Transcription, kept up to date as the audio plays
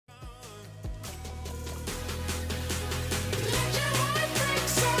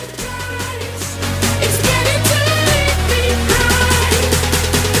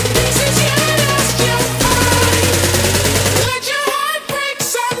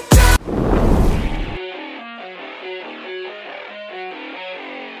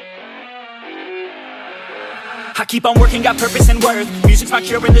I keep on working, got purpose and worth. Music's my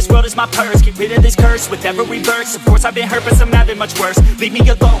cure and this world is my purse. Get rid of this curse with every verse. Of course I've been hurt but some have been much worse. Leave me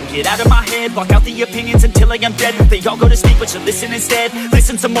alone, get out of my head. Block out the opinions until I am dead. They all go to sleep but you listen instead.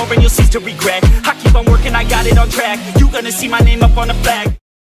 Listen some more and you'll cease to regret. I keep on working, I got it on track. You gonna see my name up on a flag,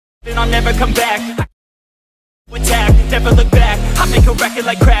 and I'll never come back. Attack, never look back. I make a record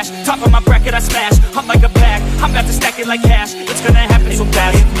like Crash. Top of my bracket I smash. I'm like a pack, I'm about to stack it like cash. It's gonna happen so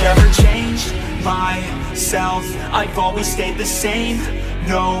fast. I've never changed myself, I've always stayed the same.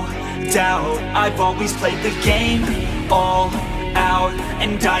 No doubt, I've always played the game all out,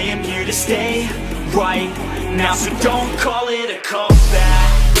 and I am here to stay right now. So don't call it a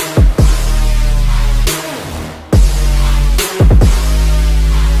comeback.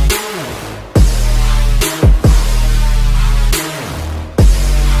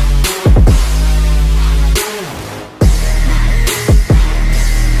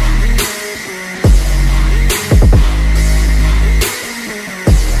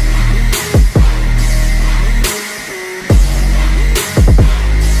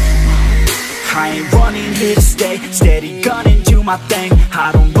 I ain't running here to stay, steady gunning, do my thing.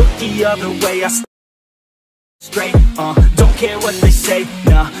 I don't look the other way, I stay straight, don't care what they say,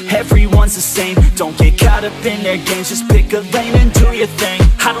 nah, everyone's the same. Don't get caught up in their games, just pick a lane and do your thing.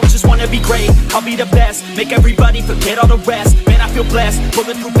 I don't just wanna be great, I'll be the best. Make everybody forget all the rest. Man, I feel blessed,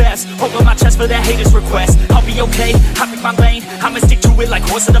 bulletproof vest over my chest for the haters' request. I'll be okay, I pick my lane, I'ma stick to it like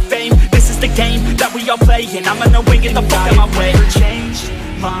horse of the fame. This is the game that we all play, and I'm gonna win, get the fuck out my way. Change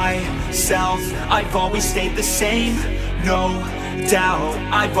myself, I've always stayed the same. No doubt,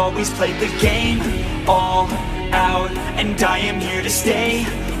 I've always played the game all out, and I am here to stay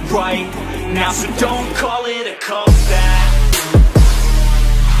right now. So don't call it a comeback.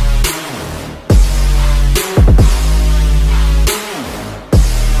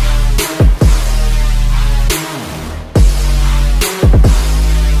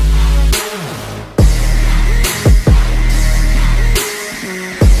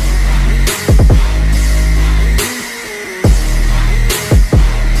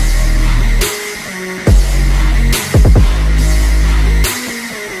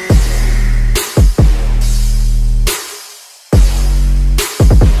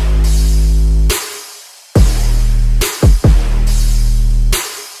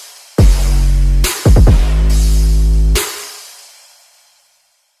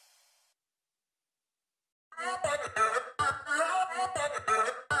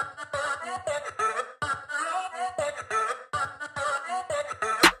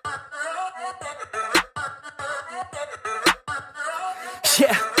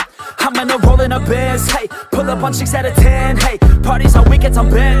 Yeah, I'm in a rollin' a biz, hey. Pull up on 6 out of 10, hey. Parties on weekends,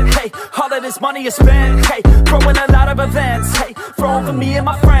 I'm bent, hey. All of this money is spent, hey. Throwing a lot of events, hey. Throwing for me and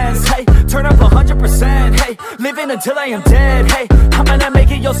my friends, hey. Turn up 100%, hey. Living until I am dead, hey. I'm gonna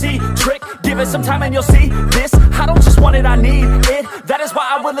make it, you'll see. Trick, give it some time and you'll see. This, I don't just want it, I need it. That is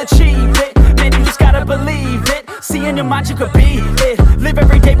why I will achieve it. Man, you just gotta believe it. See in your mind you could be it. Live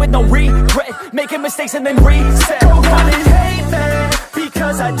every day with no regret. Making mistakes and then reset. Go on and hate me,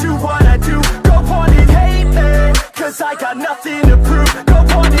 because I do what I do. Go on and hate me, cause I got nothing to prove. Go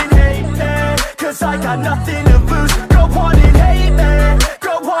on and hate me, cause I got nothing to lose. Go on and hate me,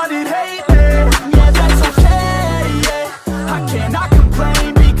 go on and hate me. Yeah, that's okay, yeah. I cannot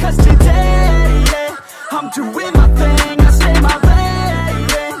complain, because today, yeah, I'm doing my thing, I stay my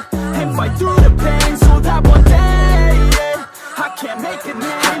lane, and fight through the pain, so that one day, yeah, I can make a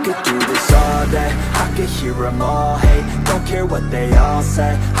name. I could do this all day, I could hear them all hate. Don't care what they all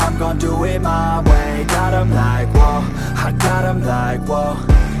say, I'm gon' do it my way. Got 'em like, whoa, I got 'em like, whoa.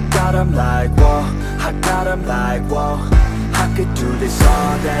 Got 'em like, whoa, I got 'em like, whoa. I could do this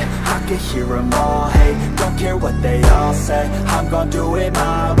all day, I could hear them all hate. Don't care what they all say, I'm gon' do it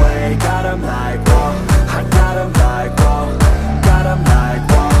my way. Got 'em like, whoa, I got 'em like, whoa. Got 'em like,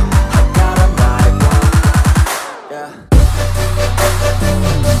 whoa, I got 'em like, whoa. Yeah.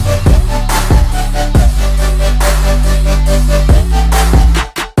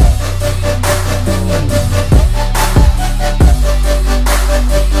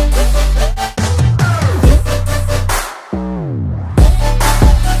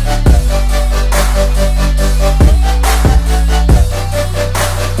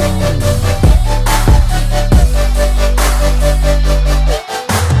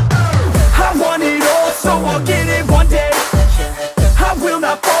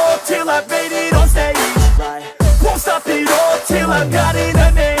 I've got it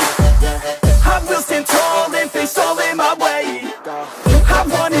a name. I will stand tall and face all in my way. I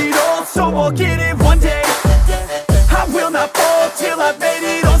want it all, so I'll get it one day. I will not fall till I've made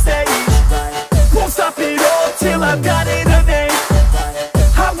it on stage. Won't stop it all till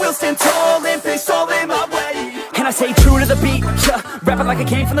like I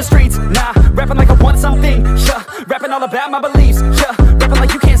came from the streets. Nah, rapping like I want something. Yeah, rapping all about my beliefs. Yeah, rapping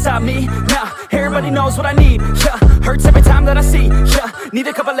like you can't stop me. Nah, everybody knows what I need. Yeah, hurts every time that I see. Yeah, need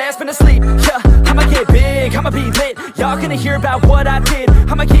a couple last minutes sleep. Yeah, I'ma get big, I'ma be lit. Y'all gonna hear about what I did.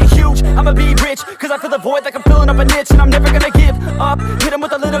 I'ma get huge, I'ma be rich. Cause I feel the void like I'm filling up a niche. And I'm never gonna give up. Hit 'em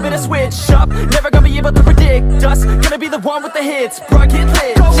with a little bit of switch up. Never gonna be able to predict us. Gonna be the one with the hits. Bro, get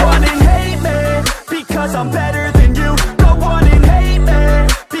lit. Go on and hate me, because I'm better than you. Go on and hate me,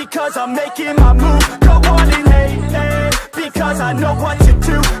 because I'm making my move. Go on and hate me, because I know what to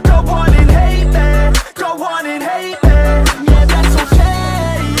do. Go on and hate me, go on and hate me. Yeah, that's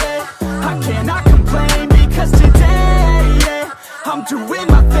okay, yeah. I cannot complain, because today, yeah, I'm doing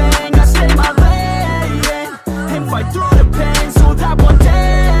my thing. I stay my lane and fight through the pain, so that one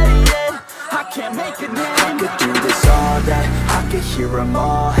day, yeah, I can make a name. I could do this all day, I could hear them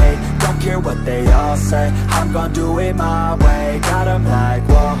all hate. Don't care what they all say, I'm gonna do it my way. Got 'em like,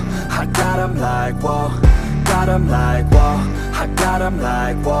 whoa, I got 'em like, whoa. Got 'em like, whoa, I got 'em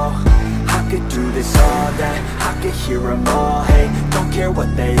like, whoa. I could do this all day, I could hear them all hate. Don't care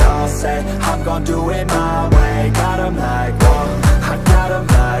what they all say, I'm gonna do it my way. Got 'em like, whoa, I got 'em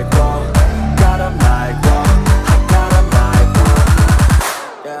like, whoa. Got 'em like, whoa, I got 'em like, whoa.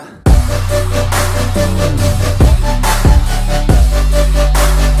 Yeah.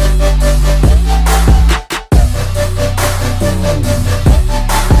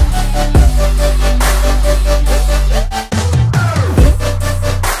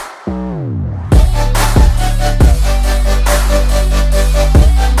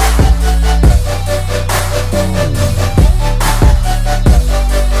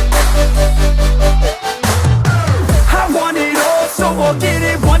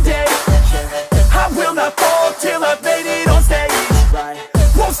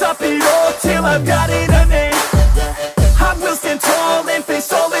 I've got it a name. I will stand tall and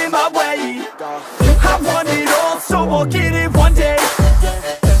face all in my way. I want it all, so I'll get it one day.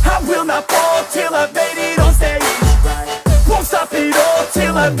 I will not fall till I've made it on stage. Won't stop it all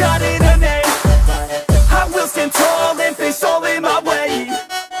till I've got it a name. I will stand tall and face all in my way.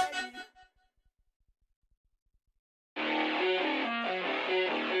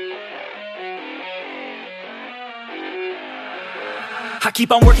 I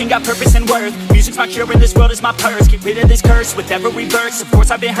keep on working, got purpose and worth. Music's my cure and this world is my purse. Get rid of this curse with every verse. Of course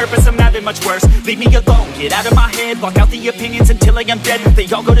I've been hurt, but some have been much worse. Leave me alone, get out of my head. Block out the opinions until I am dead. They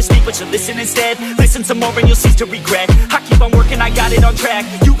all go to speak, but you listen instead. Listen some more and you'll cease to regret. I keep on working, I got it on track.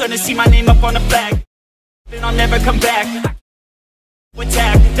 You gonna see my name up on a flag, then I'll never come back.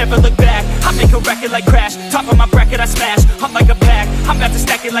 Attack, never look back. I make a record like Crash. Top of my bracket I smash. I'm like a pack, I'm about to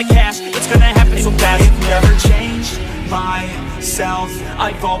stack it like cash. It's gonna happen so fast. I've never changed myself,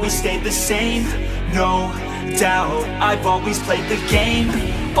 I've always stayed the same. No doubt, I've always played the game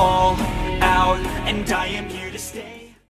all out, and I am here